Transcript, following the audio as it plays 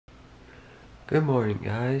Good morning,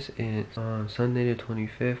 guys. It's Sunday the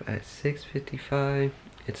 25th at 6:55.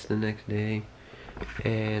 It's the next day,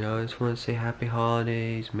 and I just want to say happy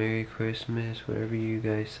holidays, Merry Christmas, whatever you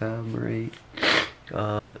guys celebrate.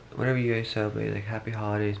 Whatever you guys celebrate, like happy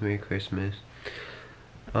holidays, Merry Christmas.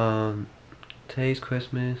 Today's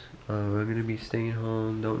Christmas. We're gonna be staying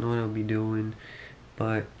home. Don't know what I'll be doing,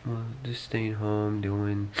 but just staying home,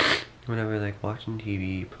 doing whatever, like watching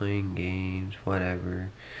TV, playing games,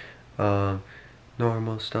 whatever.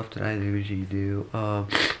 Normal stuff that I usually do. So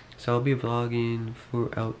I'll be vlogging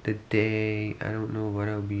throughout the day. I don't know what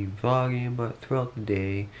I'll be vlogging, but throughout the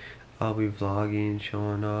day I'll be vlogging,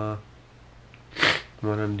 showing off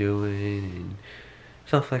what I'm doing and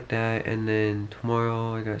stuff like that. And then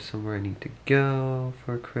tomorrow I got somewhere I need to go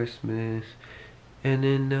for Christmas, and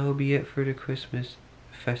then that'll be it for the Christmas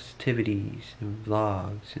festivities and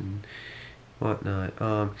vlogs and whatnot.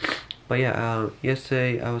 But yeah,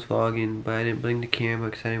 yesterday I was vlogging, but I didn't bring the camera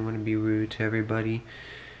because I didn't want to be rude to everybody.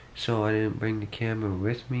 So I didn't bring the camera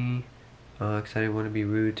with me because I didn't want to be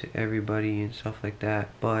rude to everybody and stuff like that.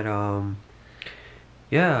 But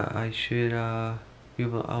yeah, I'll be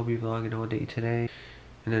vlogging all day today,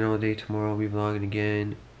 and then all day tomorrow I'll be vlogging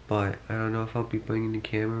again. But I don't know if I'll be bringing the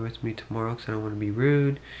camera with me tomorrow because I don't want to be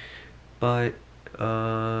rude. But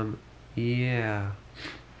yeah.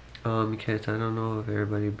 Because I don't know if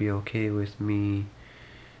everybody would be okay with me.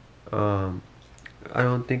 I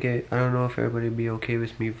don't know if everybody would be okay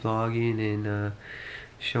with me vlogging and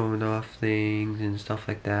showing off things and stuff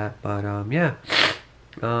like that. But yeah,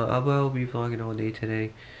 I will be vlogging all day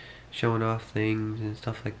today, showing off things and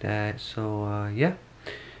stuff like that. So yeah,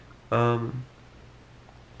 yeah.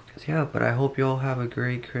 But I hope y'all have a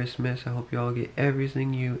great Christmas. I hope y'all get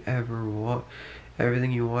everything you ever want,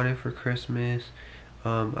 everything you wanted for Christmas.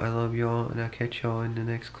 I love y'all, and I'll catch y'all in the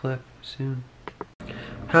next clip soon.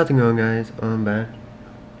 How's it going, guys? I'm back.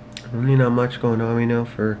 Really not much going on right now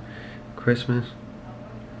for Christmas.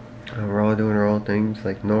 We're all doing our own things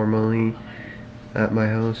like normally at my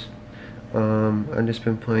house. I just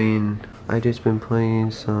been playing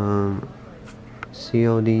some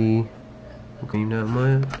COD. Not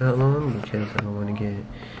long because I don't want to get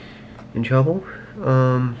in trouble.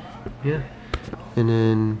 Yeah. And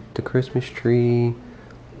then the Christmas tree,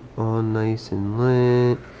 all nice and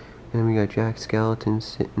lit. And we got Jack Skeleton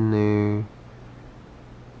sitting there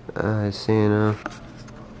as Santa.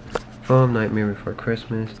 Nightmare Before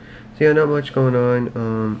Christmas. So yeah, not much going on.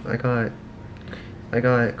 I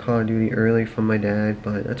got Call of Duty early from my dad,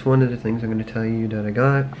 but that's one of the things I'm gonna tell you that I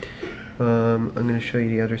got. I'm gonna show you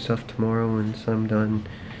the other stuff tomorrow once I'm done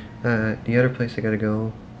at the other place I gotta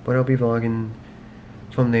go. But I'll be vlogging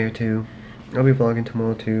from there too. I'll be vlogging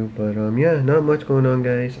tomorrow too, but yeah, not much going on,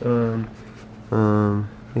 guys. Here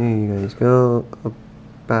you guys go. A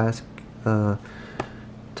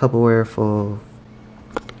Tupperware full.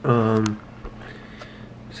 So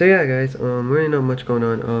yeah, guys. Really not much going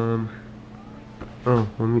on. I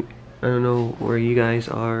don't know where you guys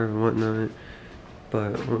are or whatnot,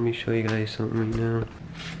 but let me show you guys something right now.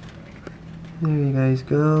 There you guys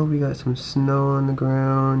go. We got some snow on the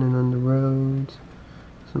ground and on the roads.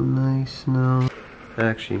 Some nice snow.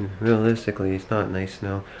 Actually, realistically, it's not nice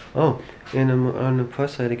snow. Oh, and on the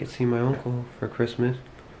plus side, I get to see my uncle for Christmas,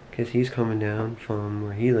 because he's coming down from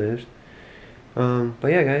where he lives. But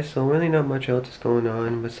yeah, guys, so really not much else is going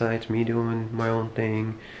on besides me doing my own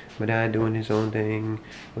thing, my dad doing his own thing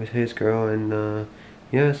with his girl, and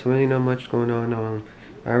yeah, so really not much going on.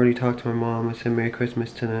 I already talked to my mom. I said Merry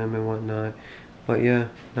Christmas to them and whatnot. But yeah,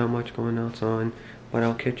 not much going else on. But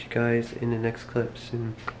I'll catch you guys in the next clip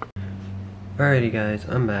soon. Alrighty, guys,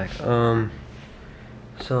 I'm back. So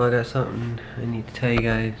I got something I need to tell you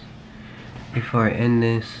guys before I end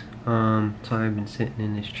this. Sorry I've been sitting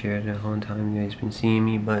in this chair the whole time. You guys been seeing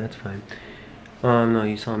me, but that's fine. No,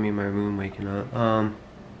 you saw me in my room waking up.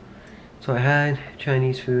 So I had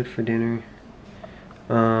Chinese food for dinner.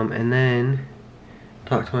 And then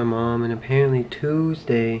talked to my mom, and apparently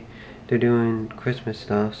Tuesday they're doing Christmas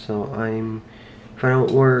stuff. So if I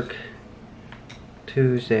don't work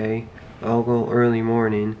Tuesday, I'll go early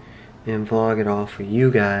morning and vlog it all for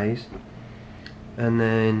you guys. And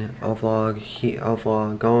then I'll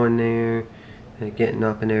vlog going there and getting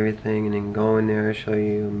up and everything, and then going there, show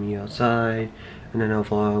you me outside, and then I'll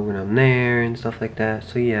vlog when I'm there and stuff like that.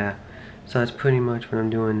 So yeah, so that's pretty much what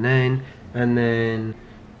I'm doing then. And then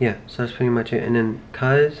yeah, so that's pretty much it. And then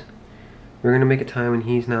cuz we're gonna make a time when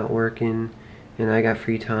he's not working and I got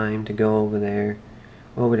free time to go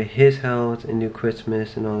over to his house and do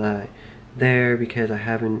Christmas and all that there, because I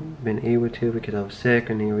haven't been able to because I was sick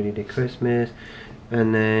and they already did Christmas.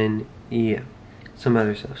 And then yeah, some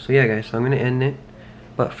other stuff. So yeah guys, so I'm gonna end it.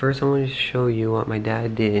 But first I want to show you what my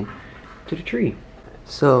dad did to the tree.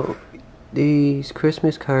 So these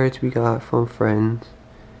Christmas cards we got from friends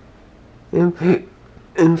and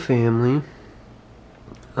family.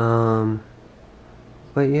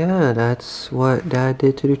 But yeah, that's what Dad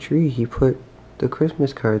did to the tree. He put the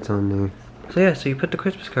Christmas cards on there. So yeah, so you put the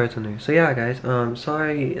Christmas cards on there. So yeah guys,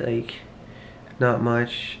 sorry, like, not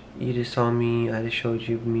much. You just saw me, I just showed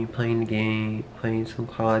you me playing the game, playing some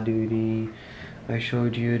Call of Duty. I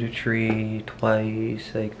showed you the tree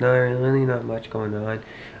twice, like not much going on.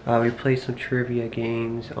 We played some trivia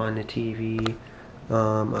games on the TV.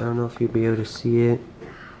 I don't know if you'll be able to see it,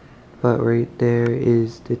 but right there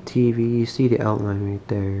is the TV. You see the outline right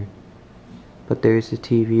there. But there's the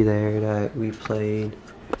TV there that we played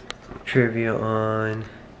trivia on.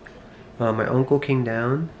 My uncle came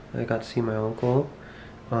down. I got to see my uncle.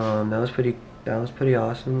 That was pretty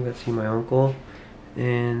awesome. Got to see my uncle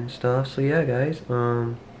and stuff. So yeah guys,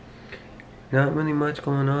 not really much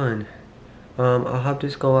going on. I'll have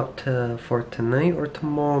this go up for tonight or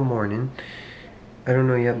tomorrow morning. I don't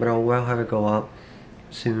know yet, but I'll have it go up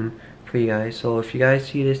soon for you guys. So if you guys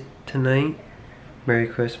see this tonight, Merry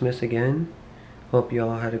Christmas again. Hope you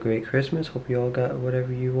all had a great Christmas. Hope you all got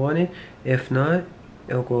whatever you wanted. If not,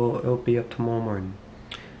 it'll be up tomorrow morning.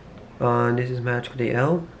 This is Magical Day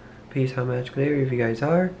L. Peace out, Magical Day, wherever you guys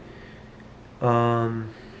are.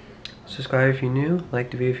 Subscribe if you're new.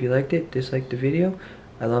 Like the video if you liked it. Dislike the video.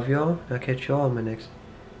 I love y'all. I'll catch y'all on my next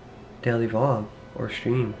daily vlog or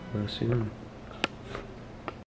stream real soon.